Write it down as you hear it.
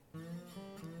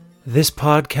This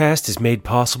podcast is made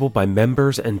possible by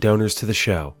members and donors to the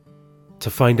show. To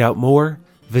find out more,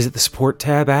 visit the support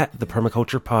tab at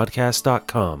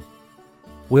thepermaculturepodcast.com.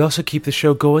 We also keep the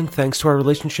show going thanks to our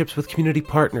relationships with community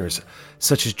partners,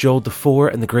 such as Joel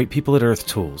DeFore and the great people at Earth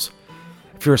Tools.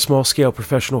 If you're a small-scale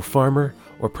professional farmer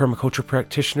or permaculture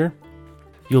practitioner,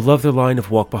 you'll love their line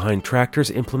of walk-behind tractors,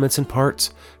 implements, and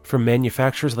parts from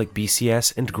manufacturers like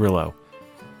BCS and Grillo.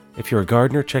 If you're a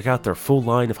gardener, check out their full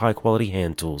line of high-quality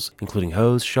hand tools, including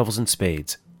hoes, shovels, and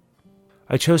spades.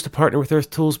 I chose to partner with Earth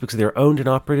Tools because they are owned and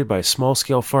operated by a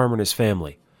small-scale farmer and his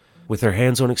family. With their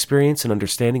hands-on experience and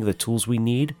understanding of the tools we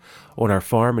need on our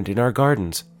farm and in our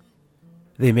gardens,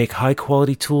 they make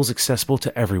high-quality tools accessible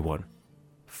to everyone.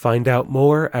 Find out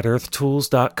more at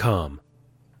earthtools.com.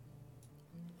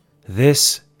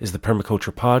 This is the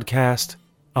Permaculture Podcast.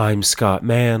 I'm Scott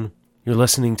Mann. You're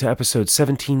listening to episode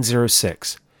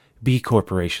 1706. B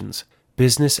Corporations,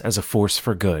 Business as a Force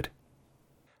for Good.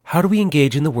 How do we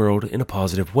engage in the world in a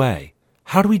positive way?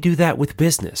 How do we do that with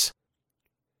business?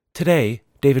 Today,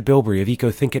 David Bilbrey of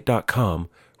ecothinkit.com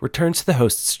returns to the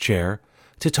host's chair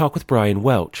to talk with Bryan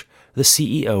Welch, the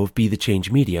CEO of Be the Change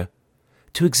Media,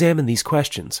 to examine these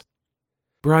questions.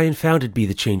 Bryan founded Be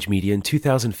the Change Media in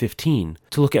 2015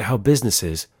 to look at how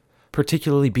businesses,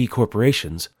 particularly B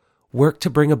corporations, work to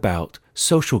bring about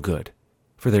social good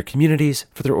for their communities,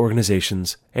 for their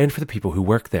organizations, and for the people who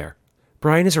work there.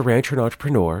 Bryan is a rancher and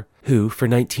entrepreneur who, for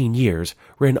 19 years,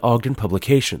 ran Ogden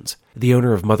Publications, the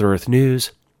owner of Mother Earth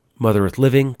News, Mother Earth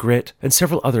Living, Grit, and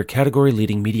several other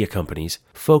category-leading media companies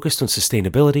focused on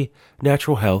sustainability,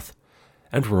 natural health,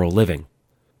 and rural living.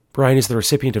 Bryan is the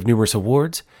recipient of numerous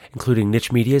awards, including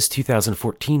Niche Media's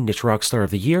 2014 Niche Rockstar of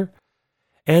the Year,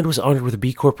 and was honored with a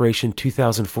B Corporation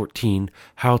 2014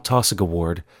 Hal Tossig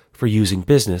Award for using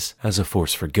business as a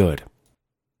force for good.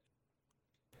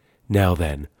 Now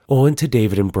then, on to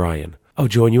David and Bryan. I'll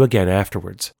join you again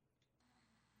afterwards.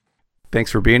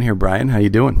 Thanks for being here, Bryan. How you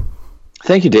doing?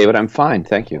 Thank you, David. I'm fine.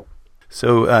 Thank you.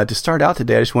 So to start out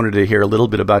today, I just wanted to hear a little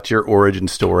bit about your origin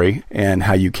story and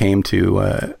how you came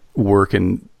to work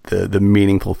in the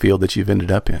meaningful field that you've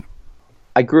ended up in.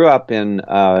 I grew up in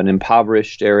an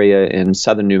impoverished area in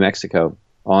southern New Mexico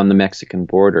on the Mexican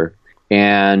border.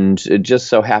 And it just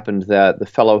so happened that the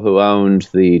fellow who owned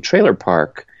the trailer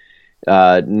park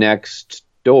next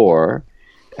door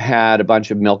had a bunch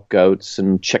of milk goats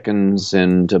and chickens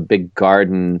and a big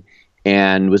garden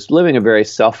and was living a very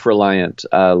self-reliant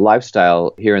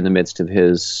lifestyle here in the midst of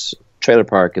his trailer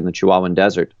park in the Chihuahuan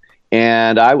Desert.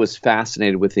 And I was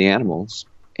fascinated with the animals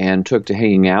and took to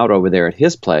hanging out over there at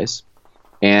his place.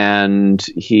 And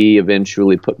he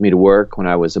eventually put me to work when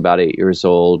I was about 8 years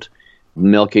old,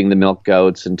 milking the milk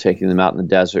goats and taking them out in the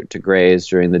desert to graze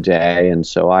during the day. And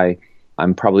so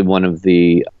I'm probably one of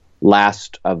the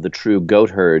last of the true goat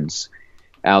herds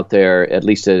out there, at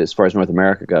least as far as North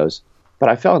America goes. But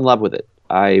I fell in love with it.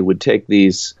 I would take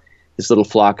this little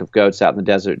flock of goats out in the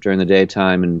desert during the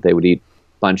daytime, and they would eat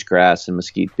bunch grass and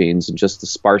mesquite beans and just the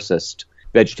sparsest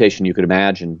vegetation you could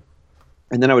imagine.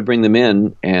 And then I would bring them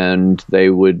in, and they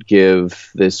would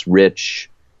give this rich,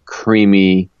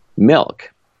 creamy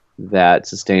milk that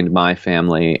sustained my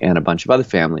family and a bunch of other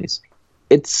families.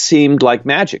 It seemed like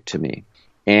magic to me.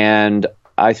 And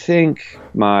I think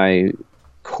my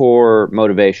core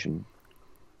motivation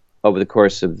over the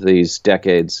course of these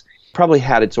decades probably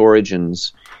had its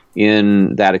origins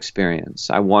in that experience.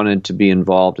 I wanted to be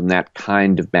involved in that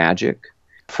kind of magic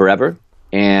forever.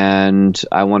 And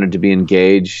I wanted to be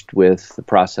engaged with the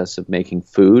process of making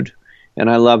food. And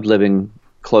I loved living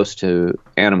close to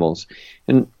animals.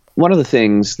 And one of the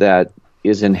things that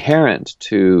is inherent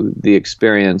to the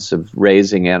experience of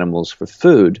raising animals for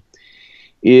food,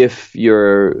 if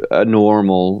you're a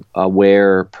normal,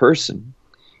 aware person,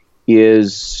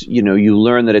 is, you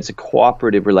learn that it's a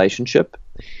cooperative relationship,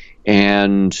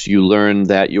 and you learn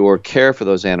that your care for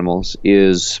those animals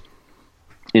is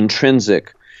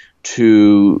intrinsic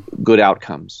to good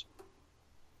outcomes.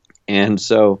 And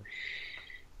so,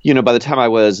 by the time I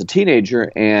was a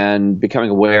teenager and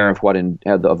becoming aware of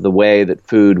of the way that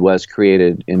food was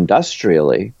created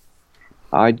industrially,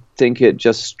 I think it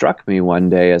just struck me one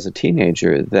day as a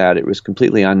teenager that it was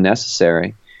completely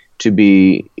unnecessary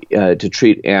to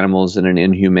treat animals in an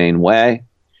inhumane way,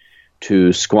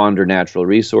 to squander natural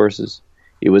resources.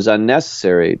 It was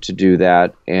unnecessary to do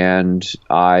that, and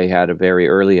I had a very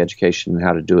early education in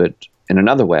how to do it in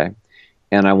another way,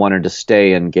 and I wanted to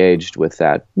stay engaged with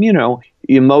that,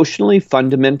 emotionally,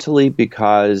 fundamentally,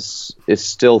 because it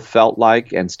still felt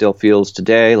like and still feels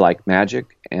today like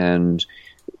magic, and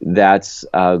that's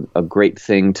a great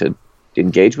thing to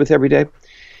engage with every day.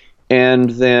 And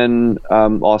then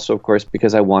also, of course,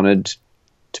 because I wanted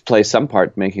to play some part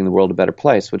in making the world a better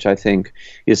place, which I think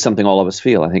is something all of us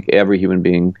feel. I think every human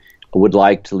being would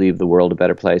like to leave the world a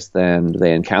better place than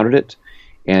they encountered it.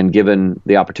 And given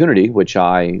the opportunity, which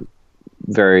I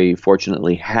very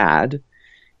fortunately had,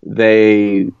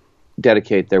 they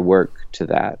dedicate their work to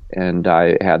that. And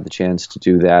I had the chance to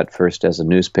do that first as a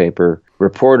newspaper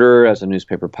reporter, as a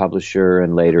newspaper publisher,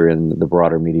 and later in the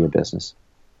broader media business.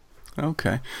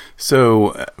 Okay.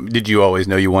 So did you always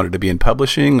know you wanted to be in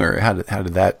publishing, or how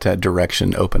did that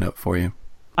direction open up for you?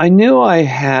 I knew I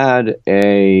had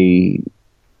a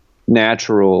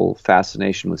natural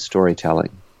fascination with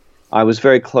storytelling. I was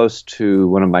very close to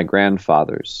one of my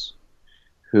grandfathers,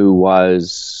 who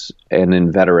was an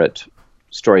inveterate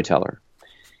storyteller.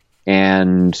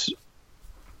 And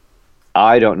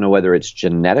I don't know whether it's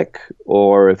genetic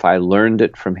or if I learned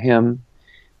it from him,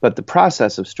 but the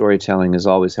process of storytelling has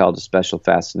always held a special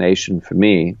fascination for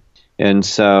me. And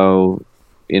so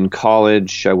in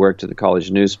college, I worked at the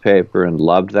college newspaper and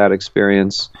loved that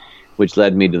experience, which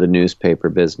led me to the newspaper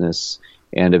business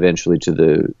and eventually to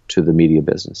the media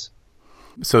business.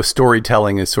 So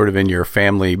storytelling is sort of in your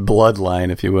family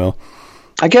bloodline, if you will.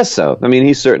 I guess so. I mean,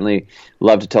 he certainly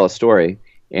loved to tell a story,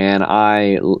 and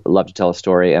I love to tell a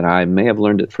story, and I may have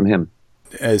learned it from him.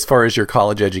 As far as your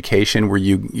college education, were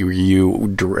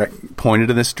you pointed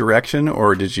in this direction,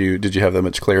 or did you have that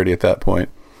much clarity at that point?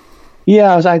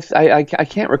 Yeah, I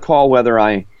can't recall whether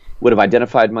I would have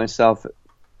identified myself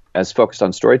as focused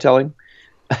on storytelling,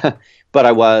 but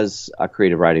I was a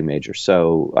creative writing major,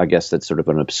 so I guess that's sort of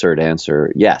an absurd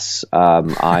answer. Yes,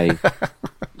 I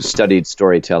studied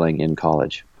storytelling in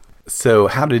college. So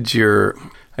how did your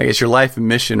life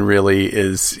mission really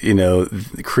is,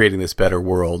 creating this better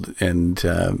world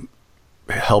and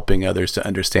helping others to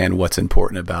understand what's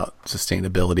important about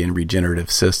sustainability and regenerative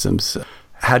systems.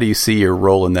 How do you see your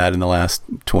role in that in the last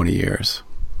 20 years?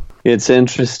 It's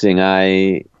interesting.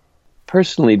 I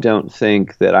personally don't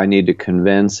think that I need to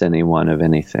convince anyone of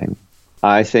anything.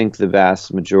 I think the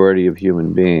vast majority of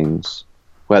human beings,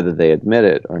 whether they admit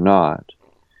it or not,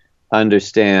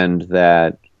 understand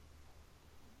that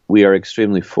we are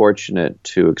extremely fortunate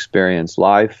to experience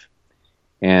life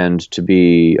and to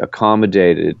be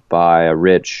accommodated by a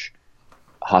rich,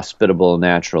 hospitable,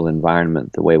 natural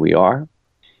environment the way we are.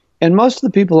 And most of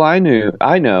the people I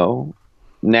know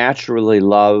naturally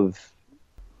love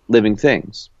living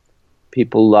things.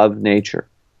 People love nature,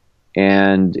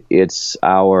 and it's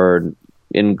our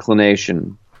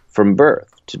inclination from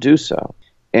birth to do so.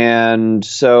 And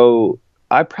so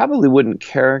I probably wouldn't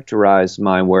characterize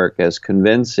my work as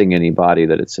convincing anybody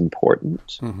that it's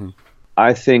important. Mm-hmm.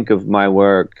 I think of my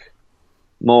work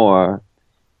more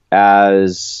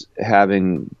as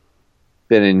having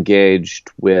been engaged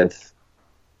with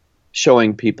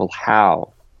showing people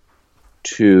how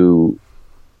to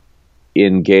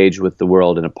engage with the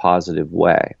world in a positive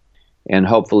way, and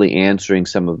hopefully answering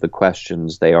some of the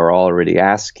questions they are already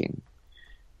asking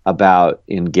about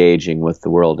engaging with the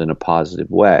world in a positive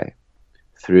way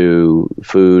through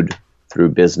food, through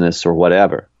business, or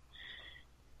whatever.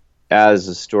 As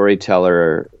a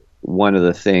storyteller, one of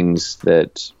the things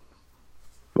that,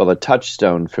 a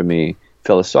touchstone for me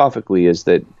philosophically is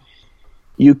that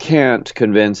you can't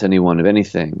convince anyone of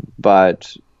anything,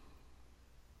 but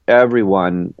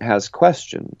everyone has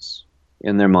questions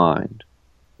in their mind,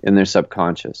 in their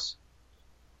subconscious,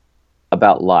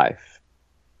 about life.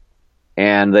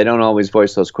 And they don't always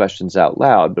voice those questions out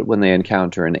loud, but when they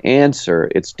encounter an answer,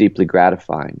 it's deeply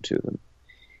gratifying to them.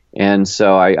 And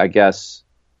so I guess,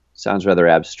 sounds rather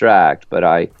abstract, but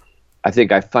I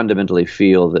think I fundamentally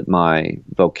feel that my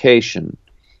vocation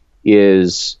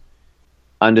is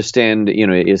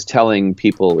is telling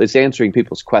people, it's answering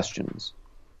people's questions,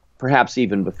 perhaps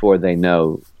even before they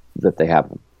know that they have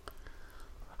them.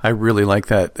 I really like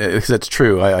that, because that's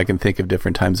true. I can think of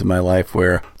different times in my life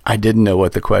where I didn't know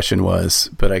what the question was,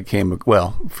 but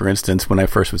for instance, when I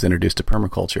first was introduced to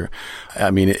permaculture,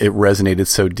 it resonated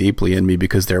so deeply in me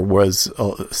because there was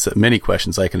so many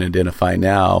questions I can identify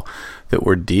now that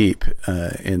were deep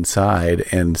inside.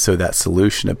 And so that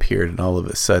solution appeared, and all of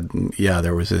a sudden,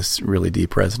 there was this really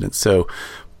deep resonance. So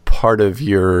part of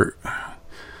your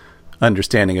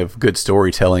understanding of good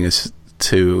storytelling is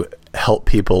to help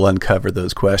people uncover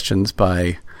those questions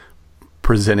by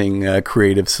presenting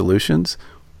creative solutions.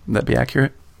 Would that be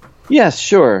accurate? Yes,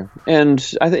 sure.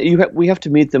 And I think we have to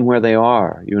meet them where they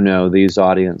are, these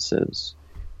audiences.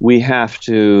 We have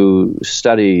to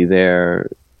study their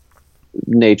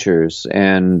natures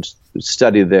and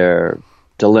study their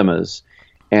dilemmas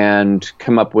and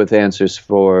come up with answers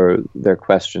for their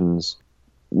questions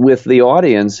with the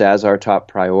audience as our top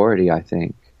priority, I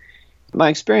think. My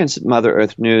experience at Mother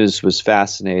Earth News was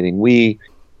fascinating. We,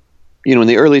 in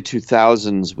the early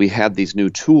 2000s, we had these new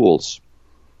tools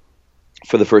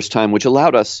for the first time, which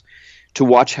allowed us to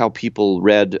watch how people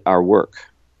read our work.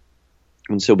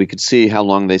 And so we could see how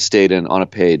long they stayed on a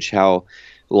page, how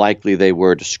likely they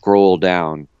were to scroll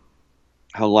down,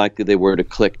 how likely they were to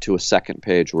click to a second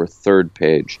page or a third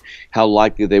page, how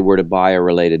likely they were to buy a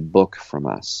related book from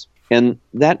us. And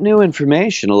that new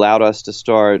information allowed us to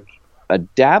start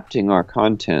adapting our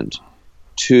content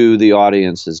to the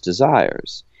audience's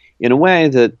desires in a way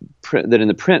that in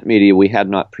the print media we had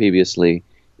not previously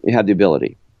had the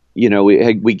ability.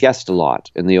 We guessed a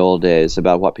lot in the old days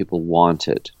about what people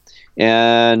wanted.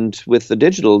 And with the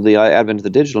advent of the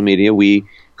digital media, we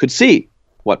could see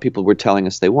what people were telling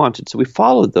us they wanted. So we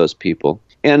followed those people.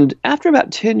 And after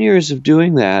about 10 years of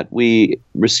doing that, we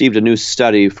received a new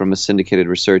study from a syndicated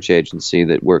research agency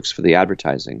that works for the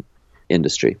advertising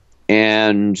industry.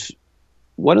 And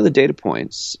one of the data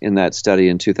points in that study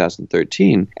in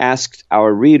 2013 asked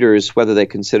our readers whether they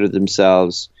considered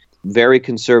themselves very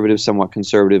conservative, somewhat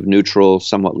conservative, neutral,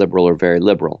 somewhat liberal, or very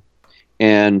liberal.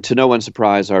 And to no one's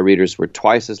surprise, our readers were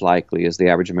twice as likely as the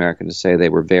average American to say they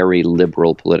were very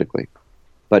liberal politically.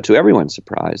 But to everyone's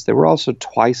surprise, they were also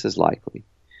twice as likely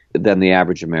than the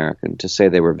average American to say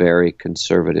they were very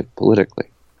conservative politically.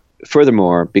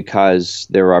 Furthermore, because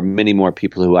there are many more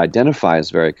people who identify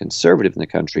as very conservative in the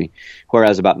country,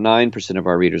 whereas about 9% of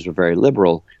our readers were very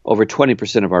liberal, over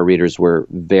 20% of our readers were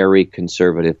very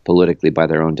conservative politically by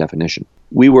their own definition.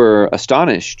 We were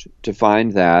astonished to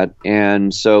find that,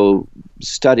 and so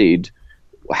studied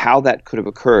how that could have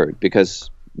occurred,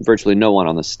 because virtually no one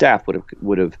on the staff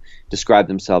would have described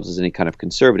themselves as any kind of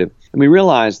conservative. And we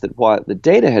realized that what the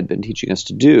data had been teaching us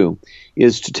to do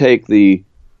is to take the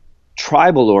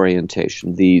tribal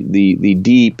orientation, the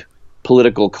deep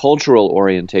political, cultural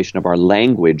orientation of our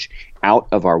language out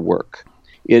of our work.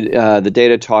 The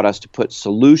data taught us to put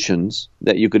solutions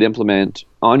that you could implement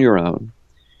on your own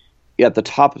at the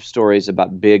top of stories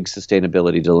about big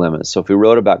sustainability dilemmas. So if we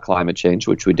wrote about climate change,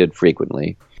 which we did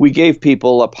frequently, we gave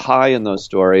people up high in those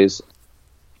stories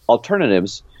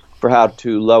alternatives for how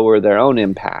to lower their own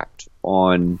impact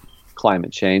on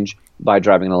climate change by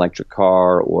driving an electric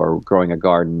car or growing a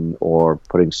garden or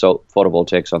putting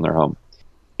photovoltaics on their home.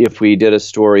 If we did a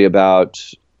story about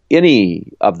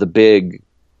any of the big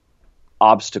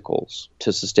obstacles to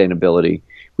sustainability,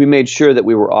 we made sure that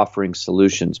we were offering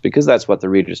solutions, because that's what the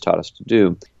readers taught us to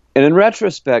do. And in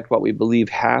retrospect, what we believe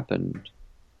happened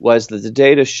was that the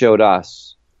data showed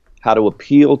us how to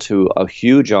appeal to a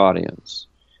huge audience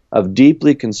of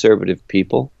deeply conservative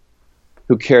people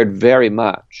who cared very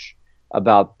much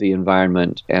about the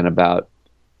environment and about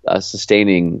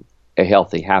sustaining a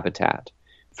healthy habitat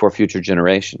for future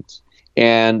generations.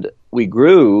 And we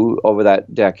grew over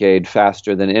that decade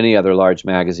faster than any other large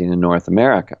magazine in North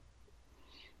America.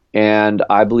 And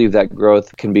I believe that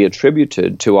growth can be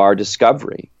attributed to our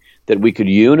discovery that we could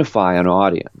unify an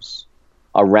audience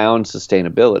around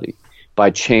sustainability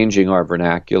by changing our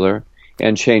vernacular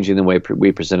and changing the way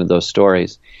we presented those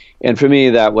stories. And for me,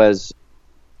 that was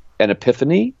an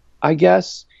epiphany, I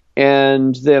guess.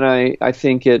 And then I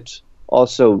think it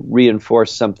also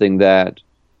reinforced something that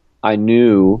I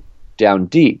knew down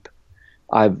deep.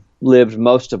 I've lived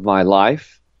most of my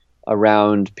life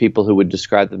around people who would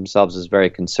describe themselves as very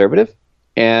conservative,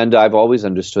 and I've always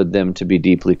understood them to be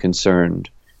deeply concerned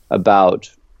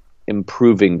about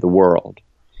improving the world.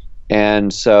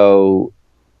 And so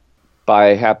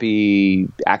by happy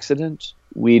accident,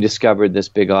 we discovered this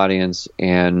big audience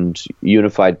and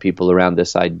unified people around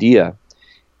this idea.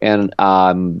 And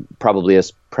I'm probably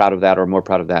as proud of that, or more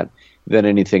proud of that, than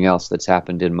anything else that's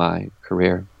happened in my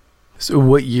career. So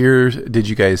what year did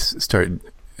you guys start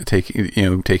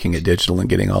taking it digital and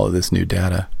getting all of this new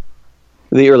data?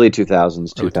 The early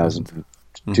 2000s,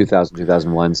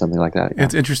 2001, something like that. Yeah.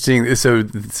 It's interesting. So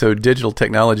digital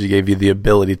technology gave you the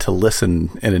ability to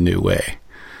listen in a new way.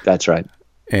 That's right.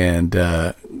 And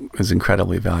it was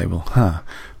incredibly valuable.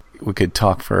 We could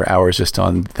talk for hours just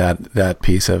on that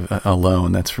piece of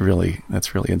alone. That's really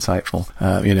insightful.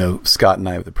 Scott and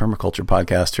I with the Permaculture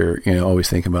Podcast are, always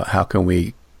thinking about how can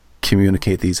we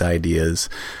communicate these ideas,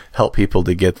 help people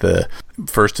to get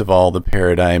first of all, the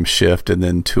paradigm shift, and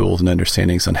then tools and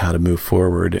understandings on how to move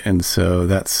forward. And so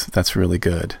that's really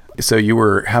good. So you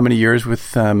were how many years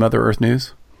with Mother Earth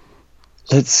News?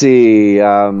 Let's see.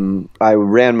 I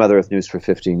ran Mother Earth News for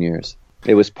 15 years.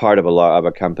 It was part of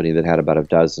a company that had about a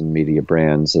dozen media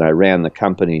brands, and I ran the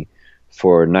company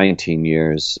for 19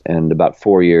 years. And about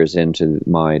 4 years into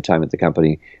my time at the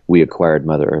company, we acquired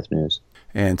Mother Earth News.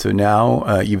 And so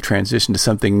now you've transitioned to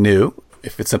something new.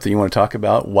 If it's something you want to talk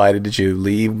about, why did you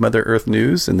leave Mother Earth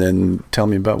News? And then tell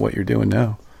me about what you're doing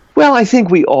now. Well, I think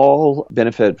we all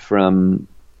benefit from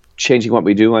changing what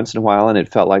we do once in a while, and it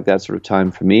felt like that sort of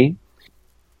time for me.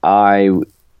 I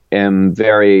am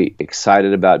very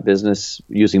excited about business,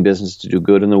 using business to do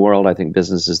good in the world. I think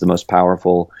business is the most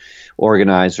powerful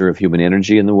organizer of human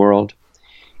energy in the world.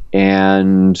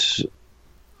 And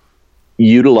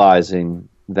utilizing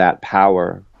that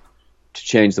power to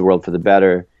change the world for the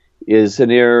better is an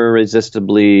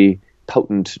irresistibly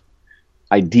potent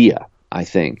idea, I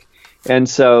think. And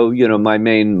so, my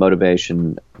main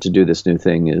motivation to do this new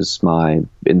thing is my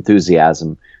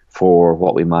enthusiasm for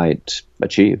what we might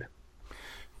achieve.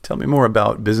 Tell me more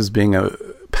about business being a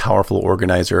powerful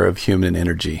organizer of human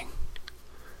energy.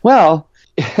 Well,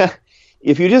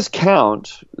 if you just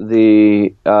count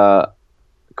the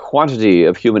quantity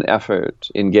of human effort,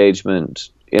 engagement,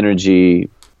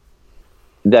 energy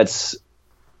that's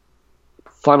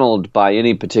funneled by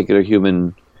any particular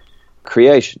human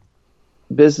creation,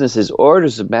 business is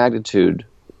orders of magnitude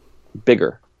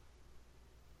bigger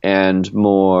and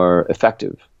more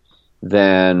effective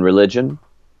than religion,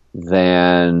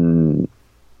 than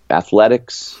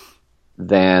athletics,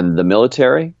 than the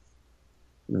military,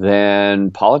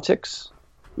 than politics.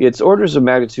 It's orders of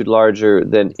magnitude larger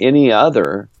than any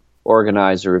other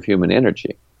organizer of human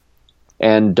energy,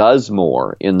 and does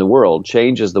more in the world,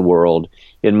 changes the world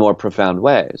in more profound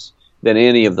ways than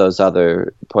any of those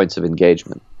other points of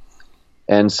engagement.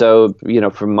 And so,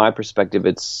 from my perspective,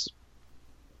 it's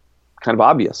kind of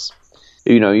obvious.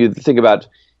 You think about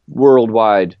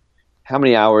worldwide, how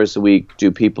many hours a week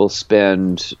do people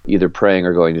spend either praying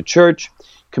or going to church?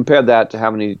 Compare that to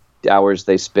how many hours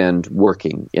they spend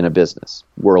working in a business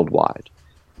worldwide.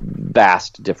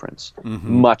 Vast difference.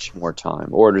 Much more time,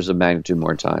 orders of magnitude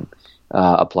more time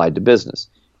applied to business.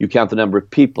 You count the number of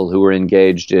people who are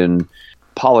engaged in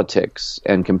politics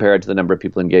and compare it to the number of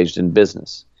people engaged in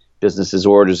business. Business is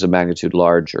orders of magnitude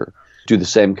larger. Do the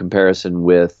same comparison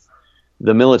with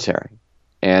the military.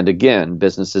 And again,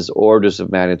 business is orders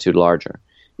of magnitude larger.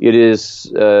 It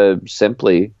is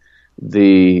simply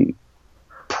the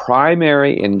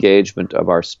primary engagement of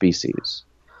our species.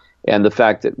 And the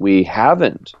fact that we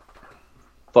haven't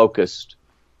focused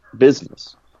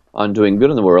business on doing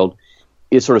good in the world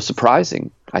is sort of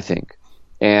surprising, I think.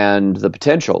 And the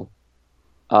potential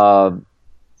for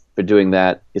doing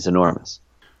that is enormous.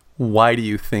 Why do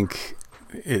you think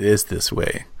it is this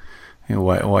way?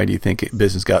 Why do you think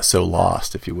business got so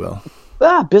lost, if you will?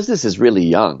 Business is really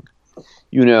young.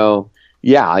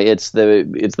 It's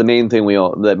the main thing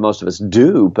that most of us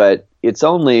do, but it's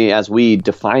only, as we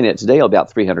define it today,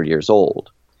 about 300 years old.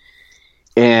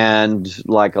 And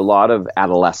like a lot of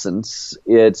adolescence,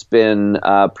 it's been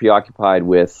preoccupied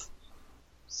with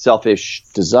selfish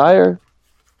desire,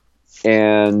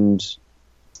 and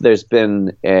there's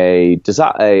been an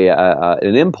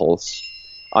impulse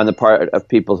on the part of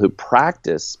people who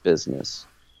practice business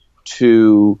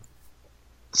to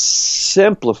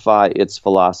simplify its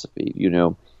philosophy,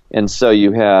 And so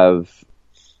you have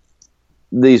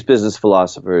these business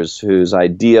philosophers whose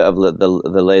idea of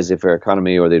the laissez-faire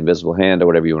economy, or the invisible hand, or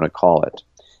whatever you want to call it,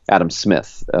 Adam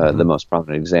Smith, the most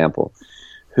prominent example,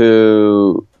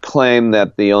 who claim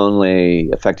that the only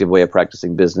effective way of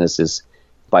practicing business is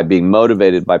by being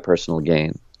motivated by personal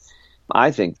gain.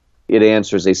 I think it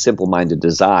answers a simple-minded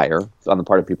desire on the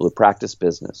part of people who practice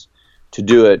business to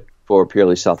do it for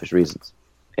purely selfish reasons.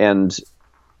 And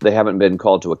they haven't been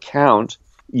called to account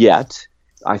yet,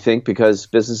 I think, because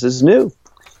business is new.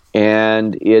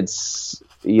 And it's,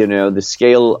 the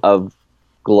scale of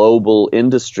global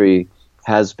industry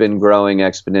has been growing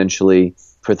exponentially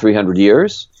for 300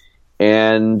 years,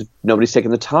 and nobody's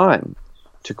taken the time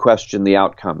to question the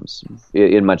outcomes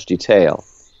in much detail.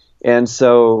 And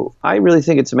so I really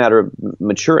think it's a matter of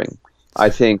maturing. I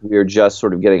think we're just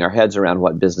sort of getting our heads around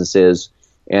what business is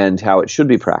and how it should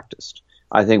be practiced.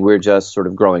 I think we're just sort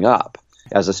of growing up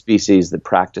as a species that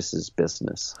practices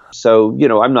business. So,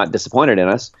 I'm not disappointed in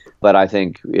us, but I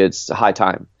think it's high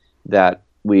time that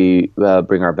we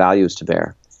bring our values to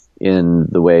bear in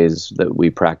the ways that we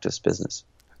practice business.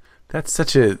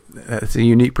 That's a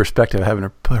unique perspective. I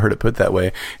haven't heard it put that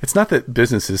way. It's not that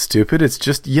business is stupid. It's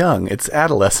just young. It's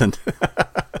adolescent.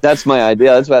 That's my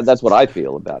idea. That's what I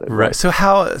feel about it. Right. So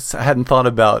I hadn't thought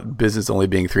about business only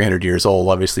being 300 years old.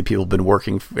 Obviously, people have been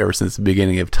working ever since the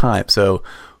beginning of time. So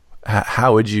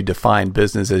how would you define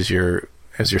business as you're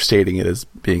stating it as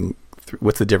being?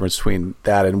 What's the difference between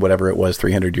that and whatever it was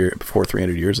 300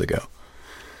 years ago?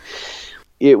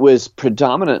 It was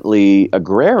predominantly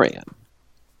agrarian.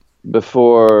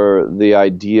 before the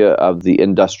idea of the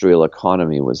industrial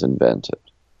economy was invented.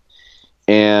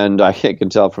 And I can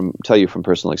tell you from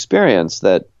personal experience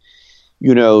that,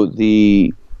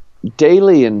 the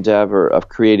daily endeavor of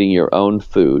creating your own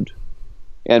food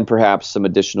and perhaps some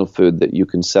additional food that you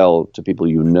can sell to people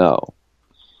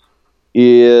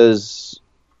is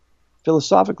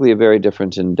philosophically a very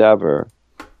different endeavor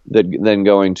than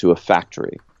going to a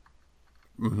factory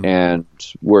and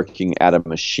working at a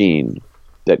machine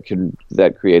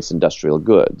that creates industrial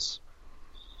goods.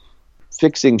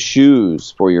 Fixing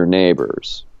shoes for your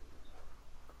neighbors,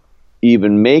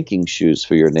 even making shoes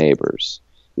for your neighbors,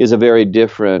 is a very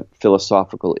different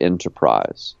philosophical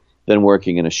enterprise than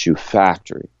working in a shoe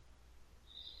factory.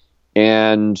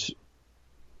 And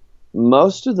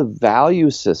most of the value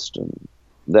system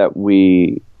that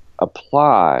we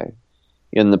apply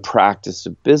in the practice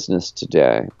of business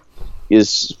today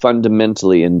is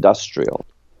fundamentally industrial,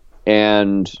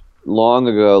 and long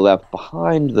ago left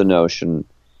behind the notion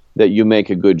that you make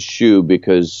a good shoe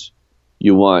because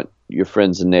you want your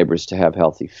friends and neighbors to have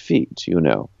healthy feet,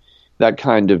 That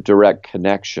kind of direct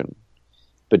connection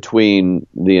between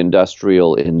the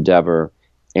industrial endeavor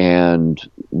and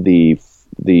the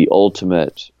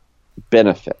ultimate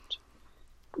benefit.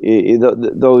 They're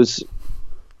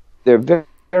very,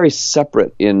 very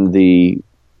separate in the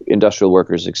industrial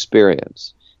worker's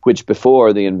experience, which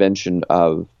before the invention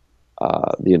of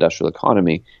the industrial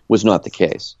economy was not the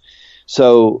case.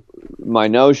 So my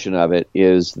notion of it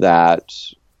is that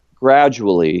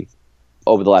gradually,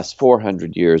 over the last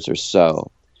 400 years or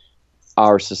so,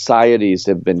 our societies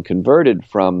have been converted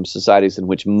from societies in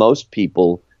which most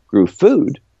people grew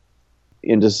food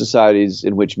into societies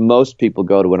in which most people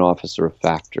go to an office or a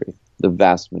factory. The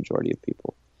vast majority of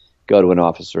people go to an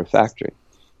office or a factory.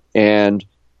 And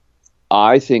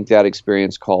I think that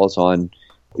experience calls on,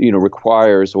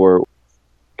 requires or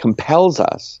compels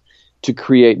us to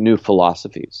create new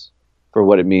philosophies for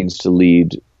what it means to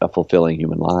lead a fulfilling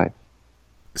human life.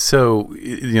 So,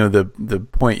 the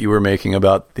point you were making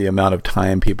about the amount of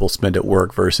time people spend at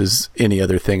work versus any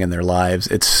other thing in their lives,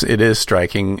 it is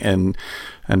striking. And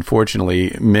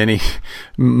unfortunately,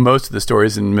 most of the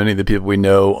stories and many of the people we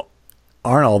know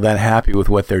aren't all that happy with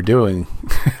what they're doing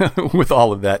with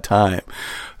all of that time.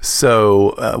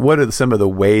 So, what are some of the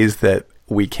ways that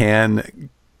we can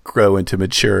grow into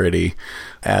maturity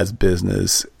as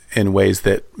business in ways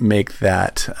that make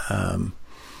that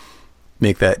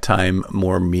time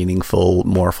more meaningful,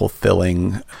 more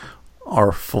fulfilling,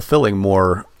 or fulfilling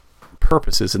more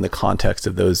purposes in the context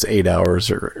of those 8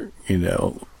 hours or,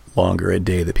 longer a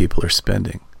day that people are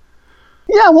spending?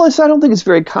 Yeah, well, I don't think it's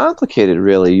very complicated,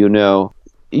 really.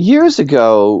 Years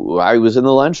ago, I was in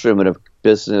the lunchroom at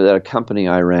a company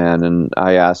I ran, and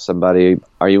I asked somebody,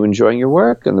 "Are you enjoying your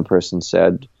work?" And the person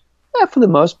said, "Yeah, for the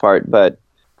most part, but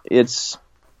it's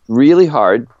really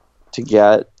hard to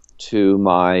get to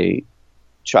my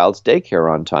child's daycare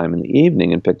on time in the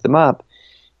evening and pick them up.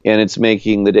 And it's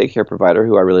making the daycare provider,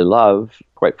 who I really love,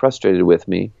 quite frustrated with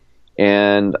me.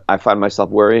 And I find myself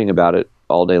worrying about it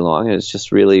all day long. And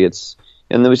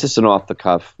and there was just an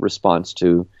off-the-cuff response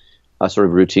to a sort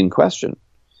of routine question.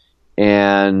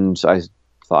 And I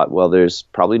thought, well, there's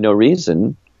probably no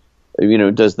reason,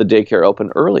 does the daycare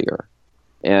open earlier?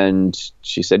 And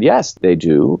she said, yes, they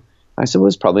do. I said, well,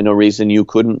 there's probably no reason you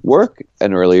couldn't work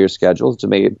an earlier schedule to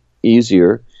make it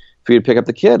easier for you to pick up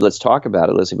the kid. Let's talk about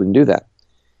it. Let's see if we can do that.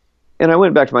 And I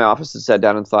went back to my office and sat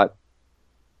down and thought,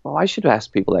 well, I should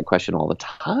ask people that question all the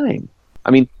time.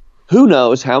 I mean, who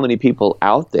knows how many people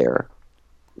out there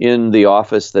in the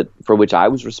office for which I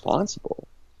was responsible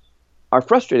are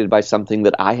frustrated by something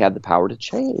that I had the power to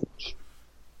change.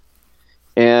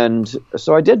 And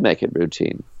so I did make it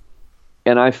routine.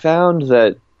 And I found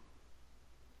that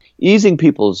easing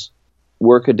people's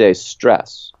workaday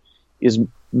stress is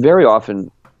very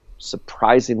often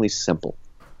surprisingly simple,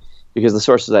 because the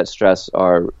sources of that stress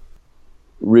are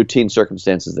routine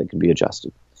circumstances that can be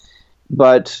adjusted.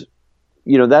 But,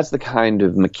 that's the kind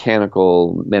of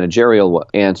mechanical, managerial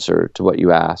answer to what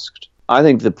you asked. I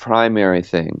think the primary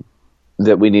thing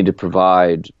that we need to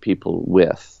provide people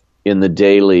with in the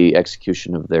daily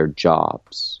execution of their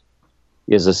jobs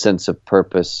is a sense of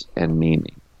purpose and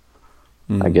meaning.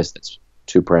 I guess that's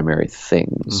two primary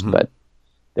things, but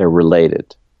they're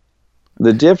related.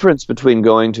 The difference between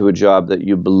going to a job that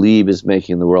you believe is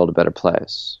making the world a better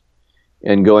place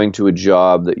and going to a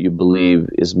job that you believe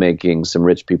is making some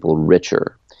rich people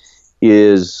richer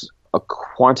is a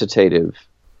quantitative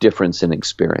difference in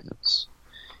experience.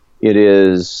 It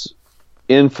is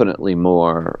infinitely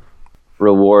more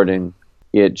rewarding.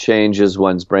 It changes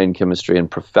one's brain chemistry in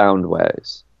profound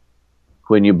ways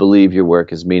when you believe your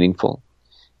work is meaningful,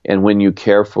 and when you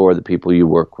care for the people you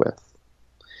work with.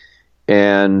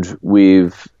 And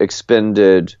we've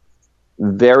expended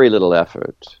very little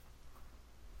effort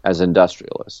as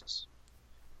industrialists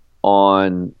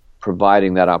on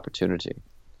providing that opportunity.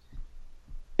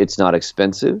 It's not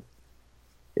expensive.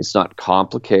 It's not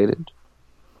complicated.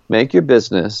 Make your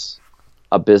business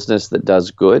a business that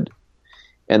does good,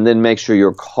 and then make sure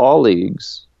your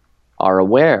colleagues are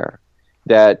aware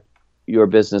that your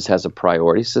business has a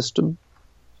priority system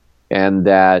and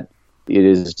that it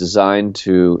is designed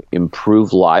to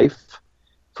improve life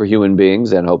for human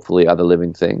beings and hopefully other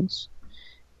living things,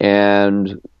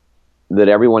 and that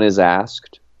everyone is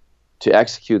asked to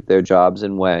execute their jobs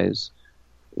in ways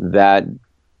that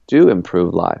do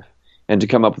improve life and to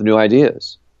come up with new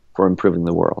ideas for improving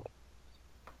the world.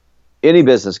 Any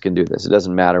business can do this. It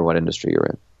doesn't matter what industry you're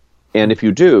in. And if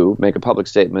you do make a public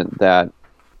statement that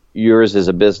yours is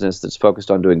a business that's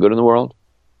focused on doing good in the world,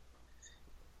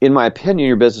 in my opinion,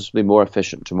 your business will be more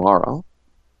efficient tomorrow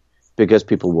because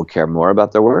people will care more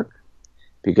about their work,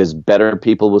 because better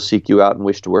people will seek you out and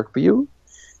wish to work for you,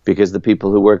 because the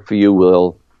people who work for you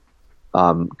will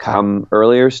come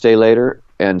earlier, stay later,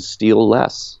 and steal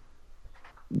less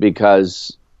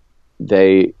because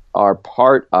they are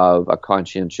part of a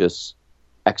conscientious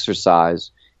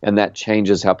exercise, and that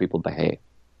changes how people behave.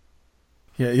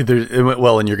 Yeah,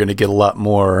 and you're going to get a lot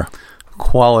more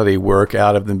quality work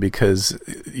out of them because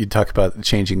you talk about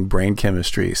changing brain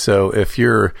chemistry. So if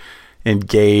you're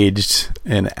engaged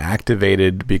and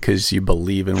activated because you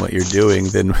believe in what you're doing,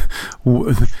 then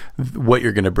what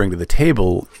you're going to bring to the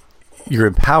table, you're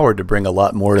empowered to bring a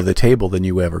lot more to the table than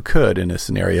you ever could in a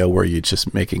scenario where you're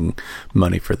just making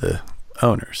money for the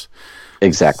owners.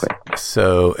 Exactly.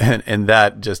 So, and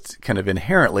that just kind of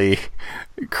inherently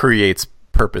creates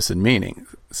purpose and meaning.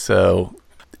 So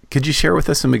could you share with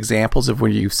us some examples of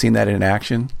when you've seen that in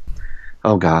action?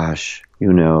 Oh gosh,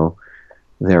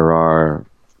 there are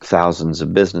thousands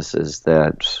of businesses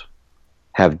that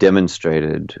have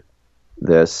demonstrated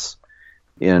this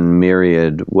in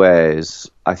myriad ways.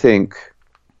 I think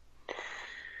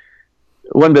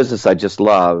one business I just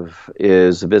love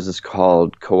is a business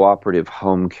called Cooperative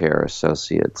Home Care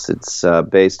Associates. It's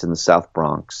based in the South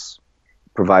Bronx.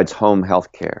 It provides home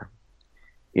health care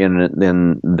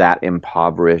in that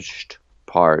impoverished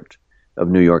part of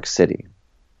New York City.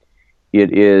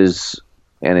 It is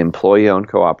an employee-owned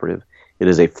cooperative. It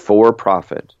is a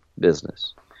for-profit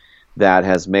business that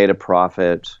has made a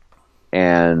profit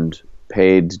and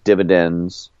paid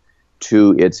dividends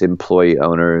to its employee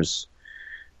owners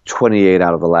 28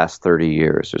 out of the last 30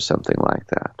 years or something like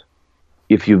that.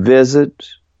 If you visit,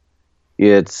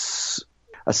 it's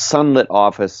a sunlit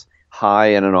office high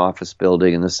in an office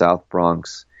building in the South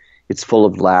Bronx. It's full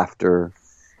of laughter.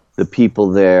 The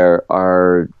people there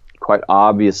are quite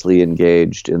obviously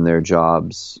engaged in their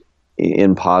jobs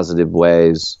in positive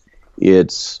ways.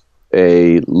 It's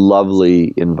a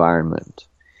lovely environment.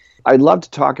 I'd love to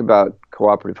talk about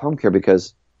cooperative home care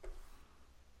because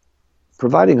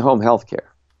providing home health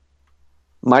care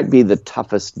might be the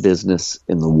toughest business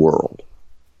in the world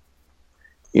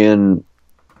in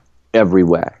every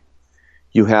way.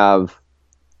 You can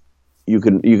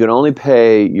only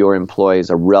pay your employees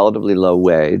a relatively low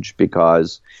wage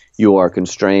because you are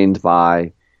constrained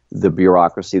by the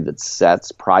bureaucracy that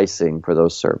sets pricing for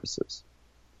those services.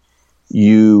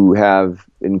 You have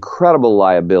incredible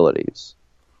liabilities.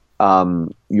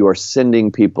 You are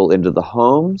sending people into the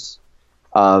homes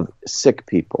of sick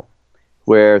people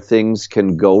where things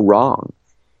can go wrong,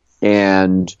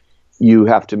 and you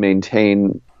have to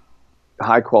maintain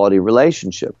high quality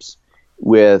relationships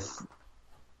with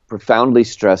profoundly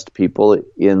stressed people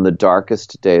in the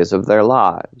darkest days of their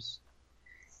lives.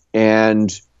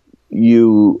 And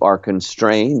you are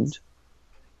constrained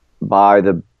by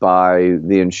the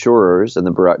insurers and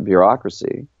the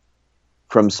bureaucracy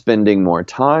from spending more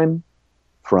time,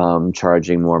 from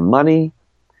charging more money,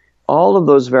 all of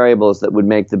those variables that would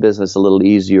make the business a little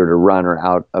easier to run are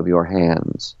out of your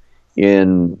hands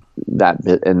in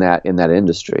that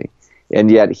industry.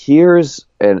 And yet here's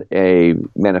a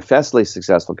manifestly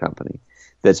successful company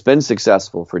that's been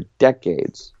successful for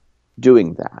decades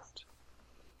doing that.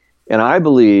 And I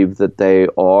believe that they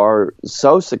are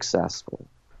so successful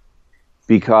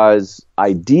because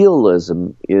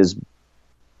idealism is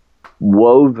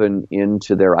woven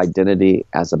into their identity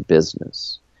as a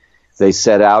business. They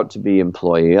set out to be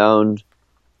employee-owned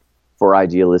for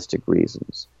idealistic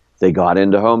reasons. They got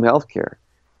into home health care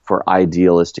for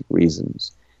idealistic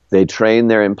reasons. They train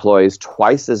their employees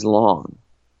twice as long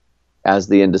as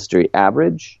the industry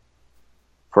average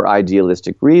for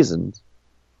idealistic reasons.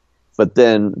 but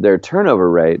then their turnover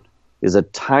rate is a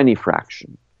tiny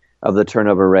fraction of the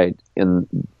turnover rate in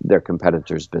their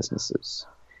competitors' businesses.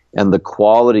 And the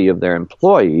quality of their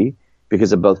employee,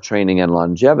 because of both training and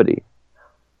longevity,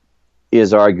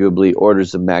 is arguably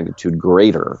orders of magnitude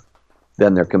greater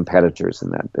than their competitors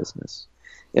in that business.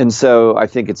 And so I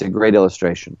think it's a great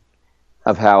illustration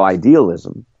of how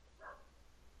idealism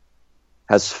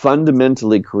has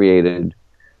fundamentally created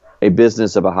a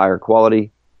business of a higher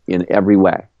quality in every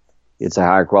way. It's a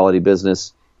higher quality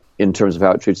business in terms of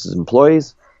how it treats its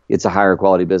employees. It's a higher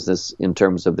quality business in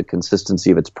terms of the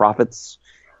consistency of its profits.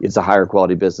 It's a higher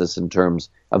quality business in terms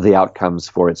of the outcomes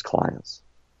for its clients.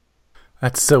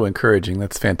 That's so encouraging.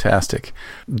 That's fantastic.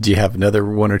 Do you have another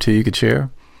one or two you could share?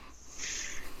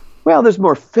 Well, there's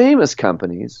more famous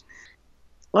companies.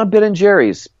 Well, Ben &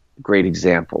 Jerry's, great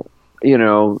example. You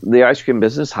know, the ice cream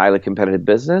business, highly competitive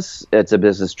business. It's a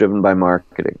business driven by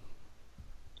marketing.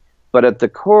 But at the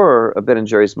core of Ben &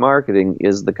 Jerry's marketing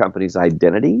is the company's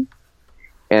identity.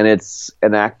 And it's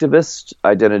an activist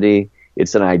identity.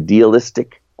 It's an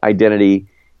idealistic identity.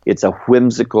 It's a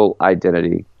whimsical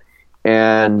identity.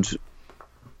 And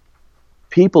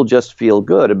people just feel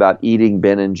good about eating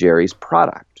Ben & Jerry's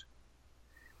product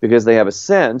because they have a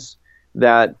sense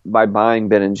that by buying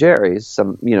Ben & Jerry's,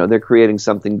 they're creating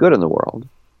something good in the world.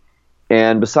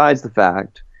 And besides the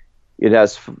fact, it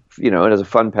has a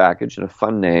fun package and a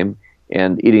fun name,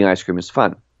 and eating ice cream is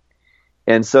fun.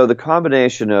 And so the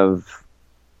combination of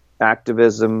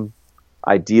activism,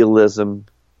 idealism,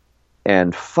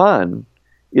 and fun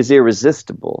is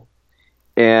irresistible.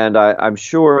 And I'm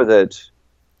sure that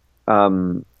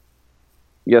Jostein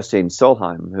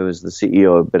Solheim, who is the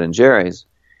CEO of Ben & Jerry's,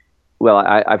 well,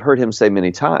 I've heard him say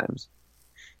many times,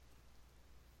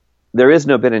 there is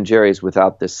no Ben & Jerry's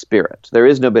without this spirit. There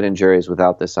is no Ben & Jerry's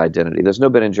without this identity. There's no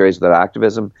Ben & Jerry's without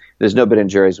activism. There's no Ben &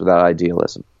 Jerry's without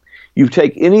idealism. You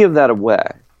take any of that away,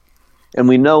 and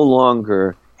we no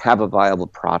longer have a viable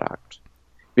product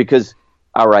because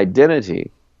our identity,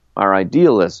 our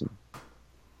idealism,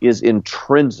 is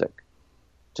intrinsic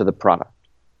to the product.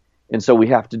 And so we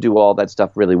have to do all that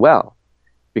stuff really well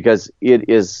because it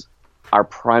is our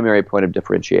primary point of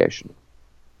differentiation.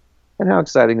 And how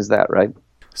exciting is that, right?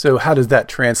 So how does that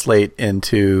translate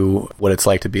into what it's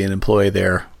like to be an employee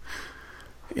there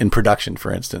in production,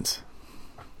 for instance?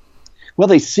 Well,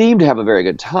 they seem to have a very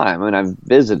good time. I mean, I've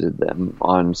visited them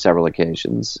on several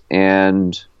occasions,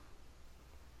 and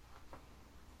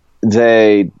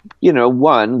they, they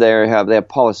have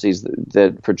policies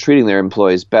that for treating their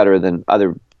employees better than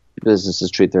other businesses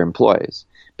treat their employees.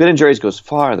 Ben & Jerry's goes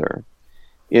farther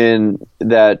in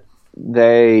that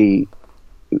they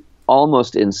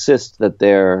almost insist that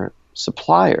their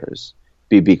suppliers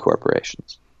be B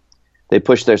corporations. They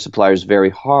push their suppliers very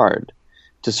hard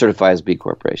to certify as B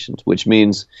corporations, which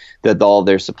means that all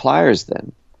their suppliers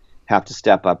then have to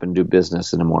step up and do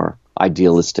business in a more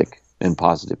idealistic and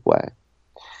positive way.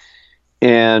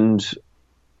 And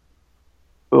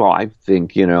I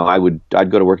think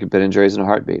I'd go to work at Ben & Jerry's in a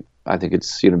heartbeat. I think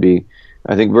it's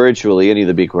I think virtually any of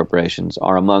the B corporations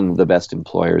are among the best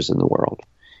employers in the world,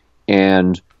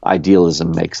 and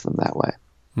idealism makes them that way.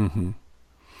 Mm-hmm.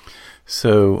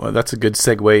 So that's a good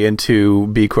segue into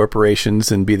B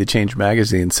corporations and Be the Change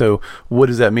magazine. So what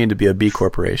does that mean to be a B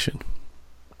corporation?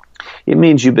 It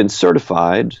means you've been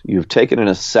certified, you've taken an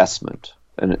assessment,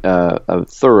 a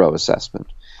thorough assessment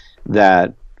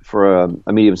that for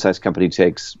a medium-sized company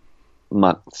takes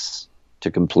months to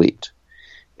complete.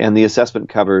 And the assessment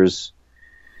covers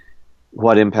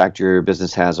what impact your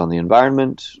business has on the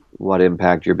environment, what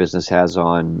impact your business has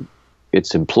on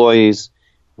its employees,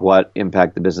 what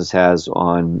impact the business has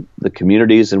on the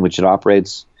communities in which it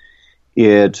operates.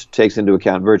 It takes into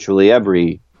account virtually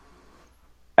every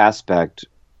aspect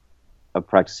of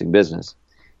practicing business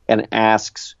and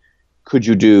asks, could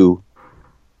you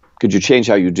change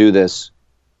how you do this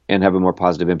and have a more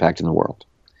positive impact in the world?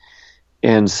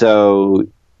 And so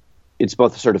it's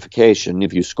both a certification.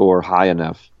 If you score high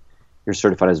enough, you're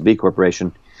certified as a B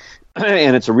corporation,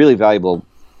 and it's a really valuable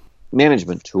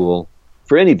management tool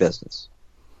for any business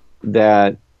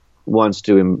that wants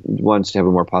to have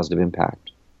a more positive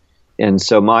impact. And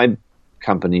so my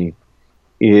company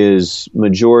is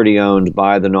majority owned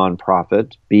by the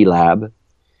nonprofit B Lab,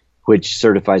 which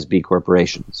certifies B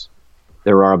corporations.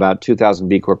 There are about 2,000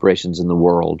 B corporations in the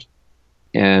world,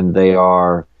 and they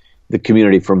are the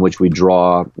community from which we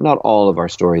draw not all of our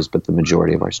stories, but the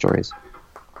majority of our stories.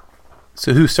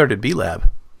 So who started B Lab?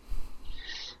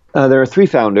 There are three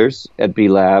founders at B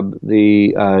Lab,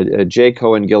 the Jay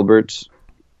Cohen Gilbert,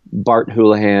 Bart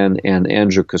Houlihan, and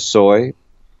Andrew Kasoy,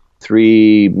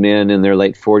 three men in their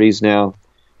late 40s now,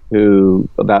 who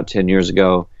about 10 years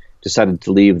ago decided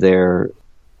to leave their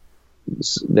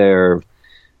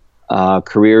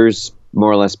careers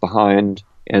more or less behind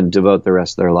and devote the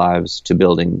rest of their lives to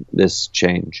building this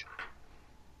change.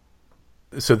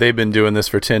 So they've been doing this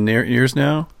for 10 years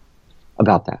now?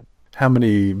 About that. How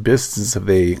many businesses have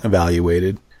they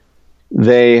evaluated?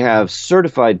 They have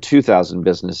certified 2,000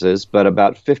 businesses, but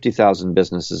about 50,000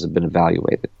 businesses have been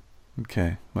evaluated.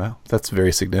 Okay, well, that's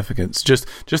very significant. It's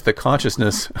just the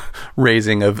consciousness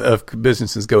raising of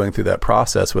businesses going through that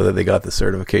process, whether they got the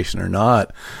certification or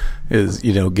not, is,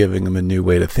 giving them a new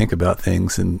way to think about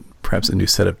things and perhaps a new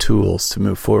set of tools to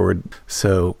move forward.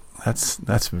 So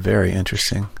that's very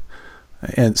interesting.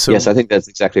 And so, yes, I think that's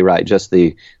exactly right. Just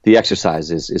the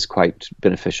exercise is quite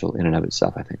beneficial in and of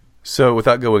itself, I think. So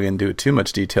without going into too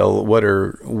much detail, what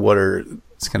are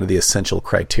kind of the essential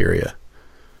criteria?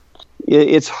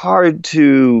 It's hard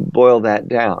to boil that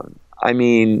down. I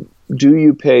mean, do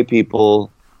you pay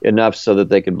people enough so that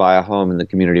they can buy a home in the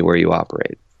community where you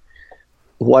operate?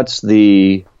 What's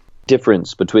the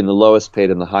difference between the lowest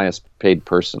paid and the highest paid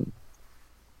person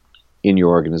in your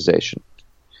organization?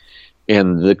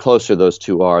 And the closer those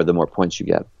two are, the more points you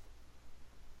get.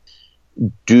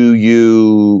 Do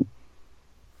you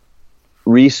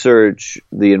research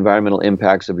the environmental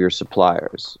impacts of your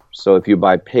suppliers? So if you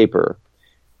buy paper,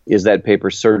 is that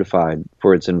paper certified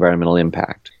for its environmental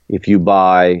impact? If you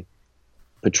buy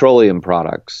petroleum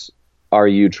products, are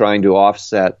you trying to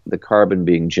offset the carbon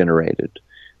being generated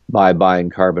by buying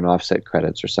carbon offset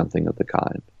credits or something of the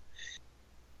kind?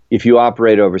 If you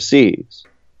operate overseas,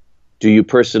 do you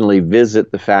personally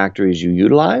visit the factories you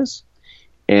utilize?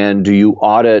 And do you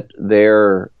audit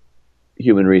their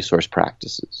human resource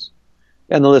practices?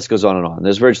 And the list goes on and on.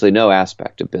 There's virtually no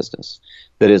aspect of business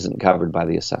that isn't covered by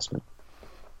the assessment.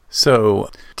 So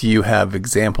do you have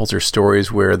examples or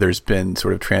stories where there's been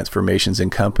sort of transformations in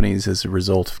companies as a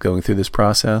result of going through this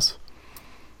process?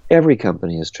 Every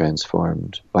company is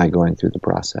transformed by going through the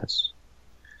process.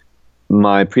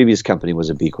 My previous company was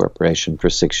a B corporation for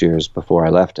 6 years before I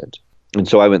left it. And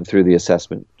so I went through the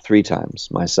assessment 3 times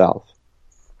myself.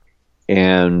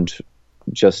 And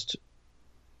just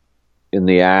in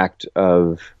the act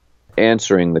of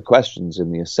answering the questions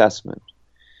in the assessment,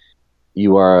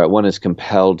 one is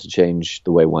compelled to change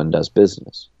the way one does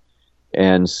business.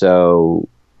 And so,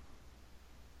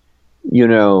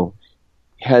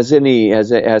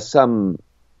 has some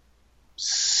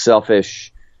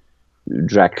selfish,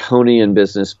 draconian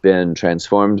business been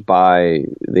transformed by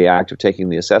the act of taking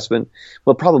the assessment?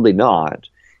 Well, probably not,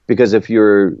 because if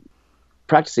you're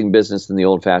practicing business in the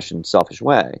old-fashioned selfish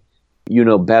way, you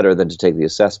know better than to take the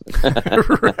assessment.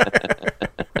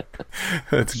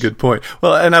 That's a good point.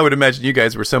 Well, and I would imagine you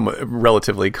guys were somewhat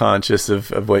relatively conscious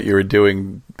of what you were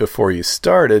doing before you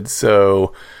started.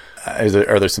 So are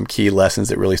there some key lessons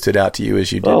that really stood out to you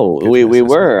as you did? Oh, we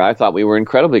were. I thought we were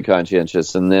incredibly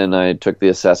conscientious. And then I took the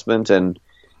assessment and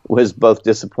was both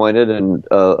disappointed and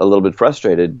a little bit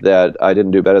frustrated that we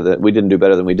didn't do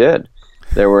better than we did.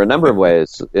 There were a number of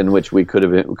ways in which we could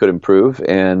improve.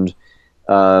 And,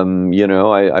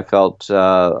 I felt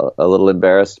a little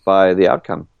embarrassed by the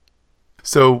outcome.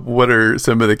 So what are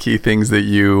some of the key things that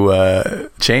you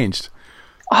changed?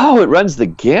 Oh, it runs the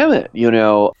gamut,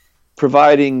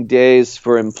 providing days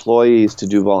for employees to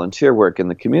do volunteer work in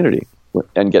the community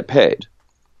and get paid.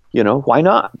 Why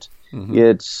not? Mm-hmm.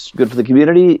 It's good for the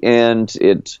community, and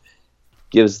it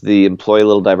gives the employee a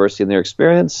little diversity in their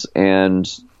experience, and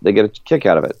they get a kick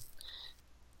out of it.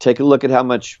 Take a look at how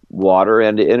much water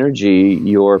and energy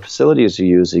your facilities are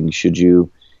using.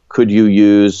 Could you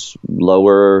use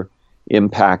lower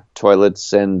impact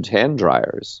toilets and hand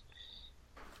dryers?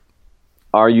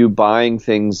 Are you buying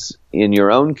things in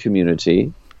your own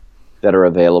community that are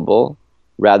available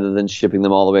rather than shipping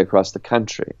them all the way across the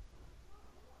country?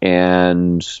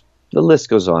 And the list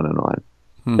goes on and on.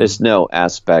 There's no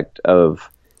aspect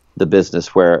of the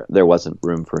business where there wasn't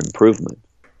room for improvement.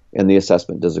 And the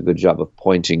assessment does a good job of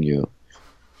pointing you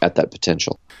at that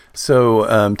potential.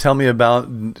 So tell me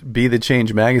about Be the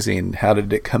Change magazine. How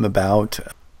did it come about?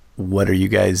 What are you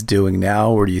guys doing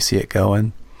now? Where do you see it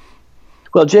going?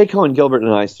 Well, Jay Cohen Gilbert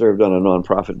and I served on a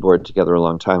nonprofit board together a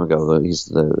long time ago. He's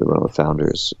one of the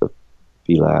founders of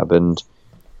B-Lab. And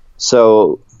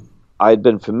so I'd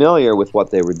been familiar with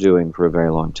what they were doing for a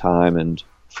very long time and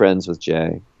friends with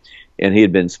Jay. And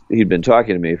he'd been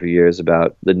talking to me for years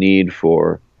about the need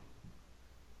for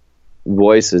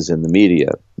voices in the media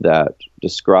that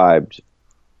described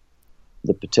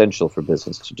the potential for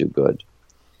business to do good.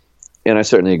 And I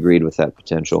certainly agreed with that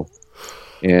potential.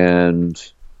 And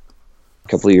a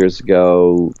couple of years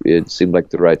ago, it seemed like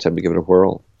the right time to give it a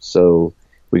whirl. So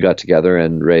we got together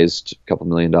and raised a couple $1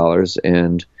 million,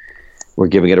 and we're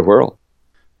giving it a whirl.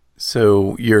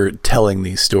 So you're telling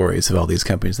these stories of all these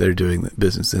companies that are doing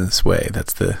business in this way.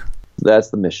 That's the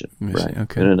mission, right?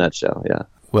 Okay. In a nutshell, yeah.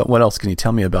 Well, what else can you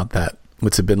tell me about that?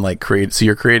 What's it been like So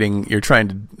you're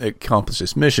trying to accomplish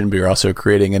this mission, but you're also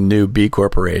creating a new B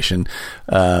corporation.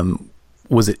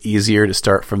 Was it easier to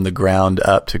start from the ground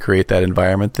up to create that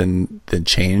environment than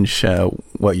change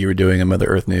what you were doing in Mother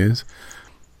Earth News?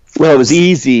 Well, it was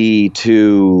easy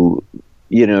to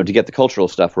get the cultural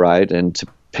stuff right and to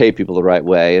pay people the right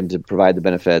way and to provide the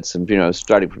benefits. And,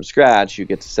 starting from scratch, you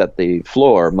get to set the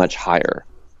floor much higher.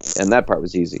 And that part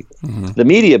was easy. Mm-hmm. The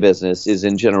media business is,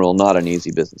 in general, not an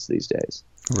easy business these days.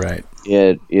 Right.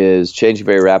 It is changing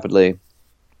very rapidly.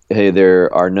 Hey,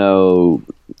 there are no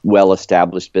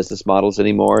well-established business models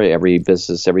anymore. Every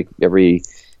business's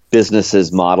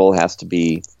model has to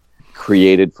be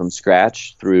created from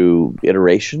scratch through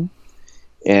iteration.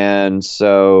 And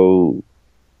so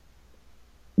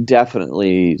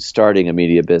definitely starting a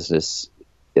media business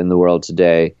in the world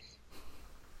today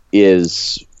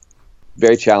is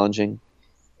very challenging,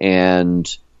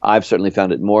 and I've certainly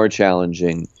found it more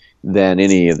challenging than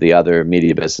any of the other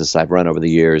media business I've run over the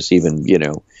years. Even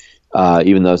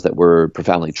those that were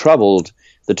profoundly troubled,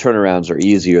 the turnarounds are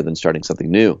easier than starting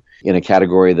something new in a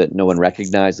category that no one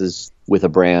recognizes with a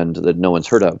brand that no one's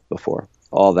heard of before.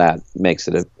 All that makes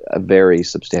it a very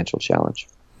substantial challenge.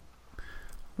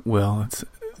 Well, it's a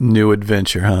new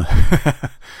adventure, huh?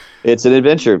 It's an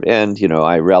adventure, and,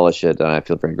 I relish it, and I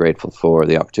feel very grateful for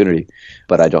the opportunity,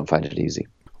 but I don't find it easy.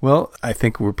 Well, I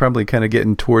think we're probably kind of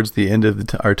getting towards the end of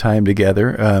our time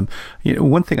together.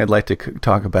 One thing I'd like to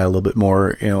talk about a little bit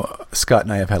more, Scott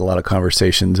and I have had a lot of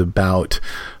conversations about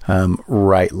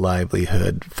right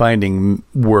livelihood, finding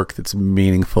work that's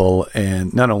meaningful,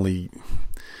 and not only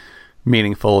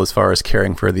meaningful as far as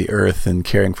caring for the earth and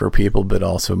caring for people, but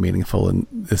also meaningful in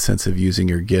the sense of using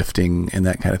your gifting and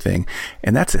that kind of thing.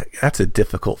 And that's a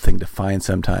difficult thing to find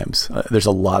sometimes. There's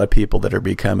a lot of people that are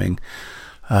becoming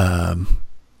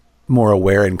more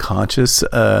aware and conscious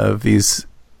of these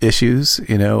issues,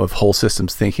 of whole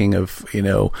systems thinking, of,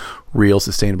 real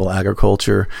sustainable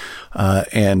agriculture,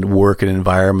 and work in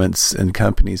environments and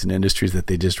companies and industries that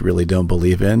they just really don't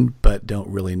believe in, but don't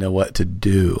really know what to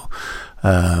do.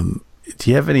 Do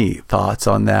you have any thoughts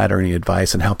on that, or any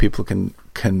advice on how people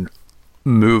can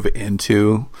move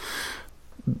into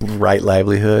right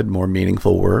livelihood, more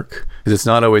meaningful work? Because it's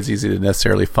not always easy to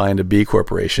necessarily find a B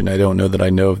corporation. I don't know that I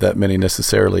know of that many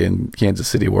necessarily in Kansas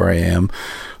City where I am.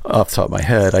 Off the top of my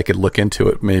head, I could look into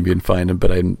it maybe and find them,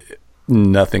 but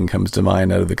nothing comes to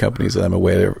mind out of the companies that I'm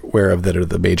aware of that are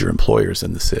the major employers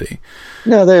in the city.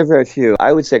 No, there are very few.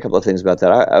 I would say a couple of things about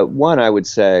that. One, I would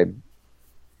say,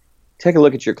 take a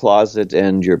look at your closet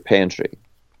and your pantry.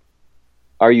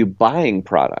 Are you buying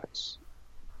products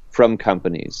from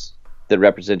companies that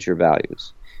represent your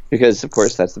values? Because, of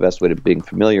course, that's the best way to being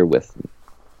familiar with them.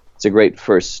 It's a great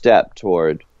first step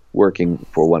toward working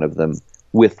for one of them,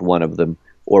 with one of them,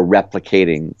 or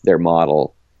replicating their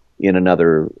model in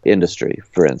another industry,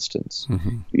 for instance.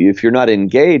 Mm-hmm. If you're not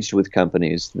engaged with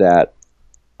companies that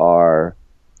are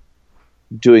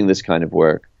doing this kind of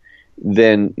work,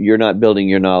 then you're not building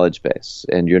your knowledge base,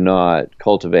 and you're not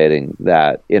cultivating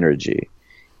that energy.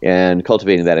 And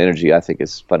cultivating that energy, I think,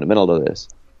 is fundamental to this.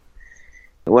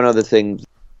 One other thing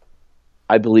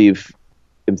I believe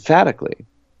emphatically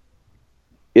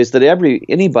is that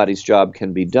anybody's job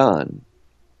can be done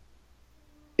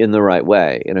in the right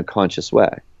way, in a conscious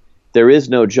way. There is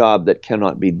no job that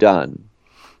cannot be done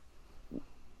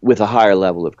with a higher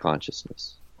level of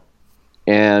consciousness.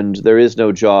 And there is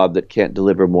no job that can't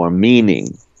deliver more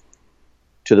meaning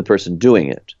to the person doing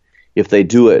it if they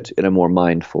do it in a more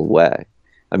mindful way.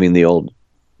 I mean, the old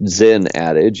Zen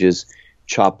adage is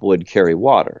chop wood, carry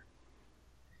water.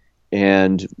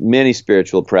 And many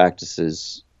spiritual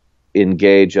practices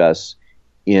engage us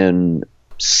in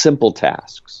simple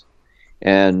tasks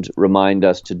and remind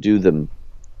us to do them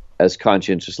as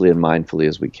conscientiously and mindfully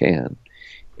as we can.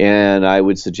 And I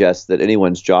would suggest that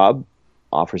anyone's job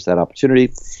offers that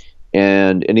opportunity,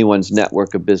 and anyone's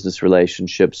network of business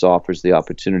relationships offers the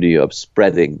opportunity of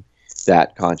spreading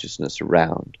that consciousness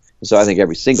around. And so I think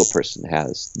every single person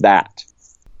has that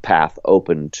path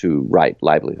open to right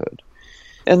livelihood.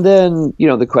 And then,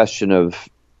 the question of,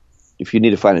 if you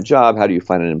need to find a job, how do you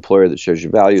find an employer that shares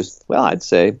your values? Well, I'd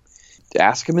say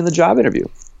ask them in the job interview.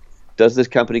 Does this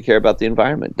company care about the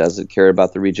environment? Does it care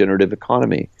about the regenerative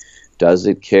economy? Does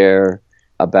it care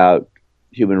about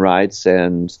human rights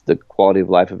and the quality of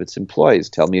life of its employees?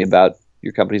 Tell me about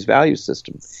your company's value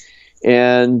system.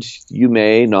 And you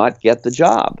may not get the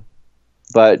job,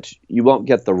 but you won't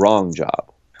get the wrong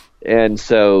job. And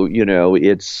so,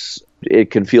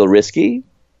 it can feel risky.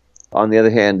 On the other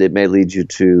hand, it may lead you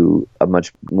to a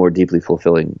much more deeply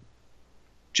fulfilling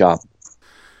job.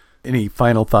 Any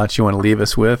final thoughts you want to leave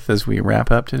us with as we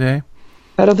wrap up today?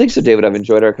 I don't think so, David. I've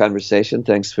enjoyed our conversation.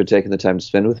 Thanks for taking the time to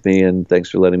spend with me, and thanks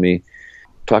for letting me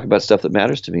talk about stuff that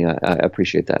matters to me. I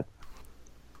appreciate that.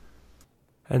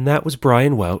 And that was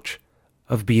Bryan Welch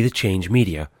of Be the Change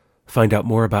Media. Find out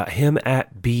more about him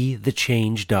at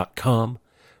bethechange.com.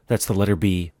 That's the letter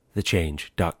B,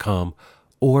 thechange.com,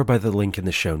 or by the link in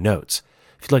the show notes.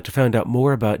 If you'd like to find out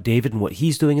more about David and what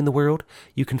he's doing in the world,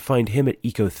 you can find him at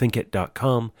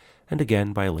ecothinkit.com, and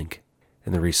again by a link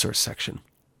in the resource section.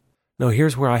 Now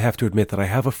here's where I have to admit that I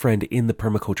have a friend in the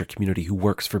permaculture community who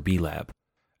works for B-Lab,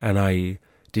 and I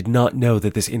did not know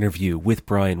that this interview with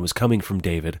Bryan was coming from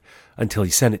David until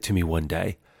he sent it to me one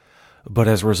day. But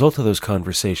as a result of those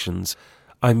conversations,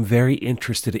 I'm very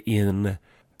interested in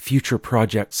future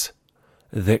projects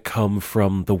that come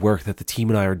from the work that the team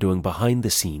and I are doing behind the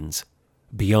scenes,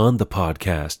 beyond the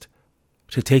podcast,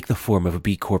 to take the form of a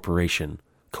B Corporation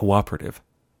cooperative.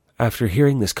 After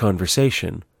hearing this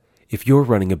conversation, if you're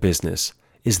running a business,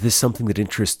 is this something that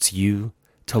interests you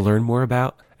to learn more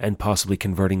about and possibly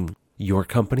converting your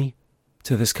company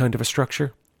to this kind of a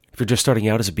structure? If you're just starting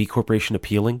out, as a B Corporation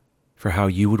appealing for how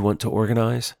you would want to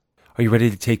organize? Are you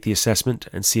ready to take the assessment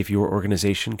and see if your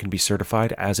organization can be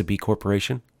certified as a B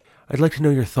Corporation? I'd like to know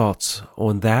your thoughts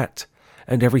on that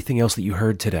and everything else that you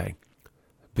heard today,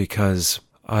 because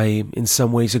I in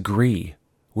some ways agree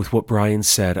with what Bryan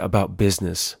said about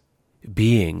business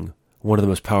being one of the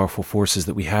most powerful forces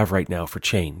that we have right now for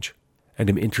change, and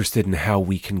am interested in how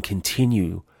we can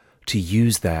continue to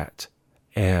use that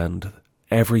and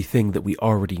everything that we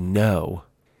already know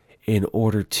in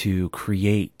order to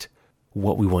create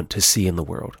what we want to see in the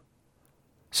world.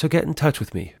 So get in touch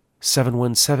with me,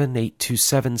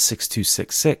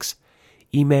 717-827-6266,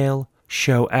 email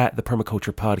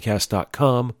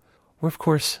show@thepermaculturepodcast.com, or of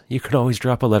course, you can always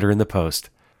drop a letter in the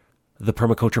post. The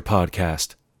Permaculture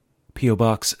Podcast, P.O.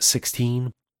 Box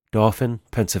 16, Dauphin,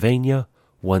 Pennsylvania,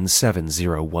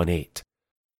 17018.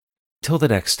 Till the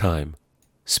next time,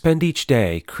 spend each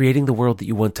day creating the world that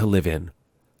you want to live in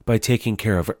by taking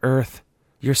care of Earth,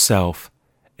 yourself,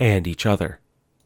 and each other.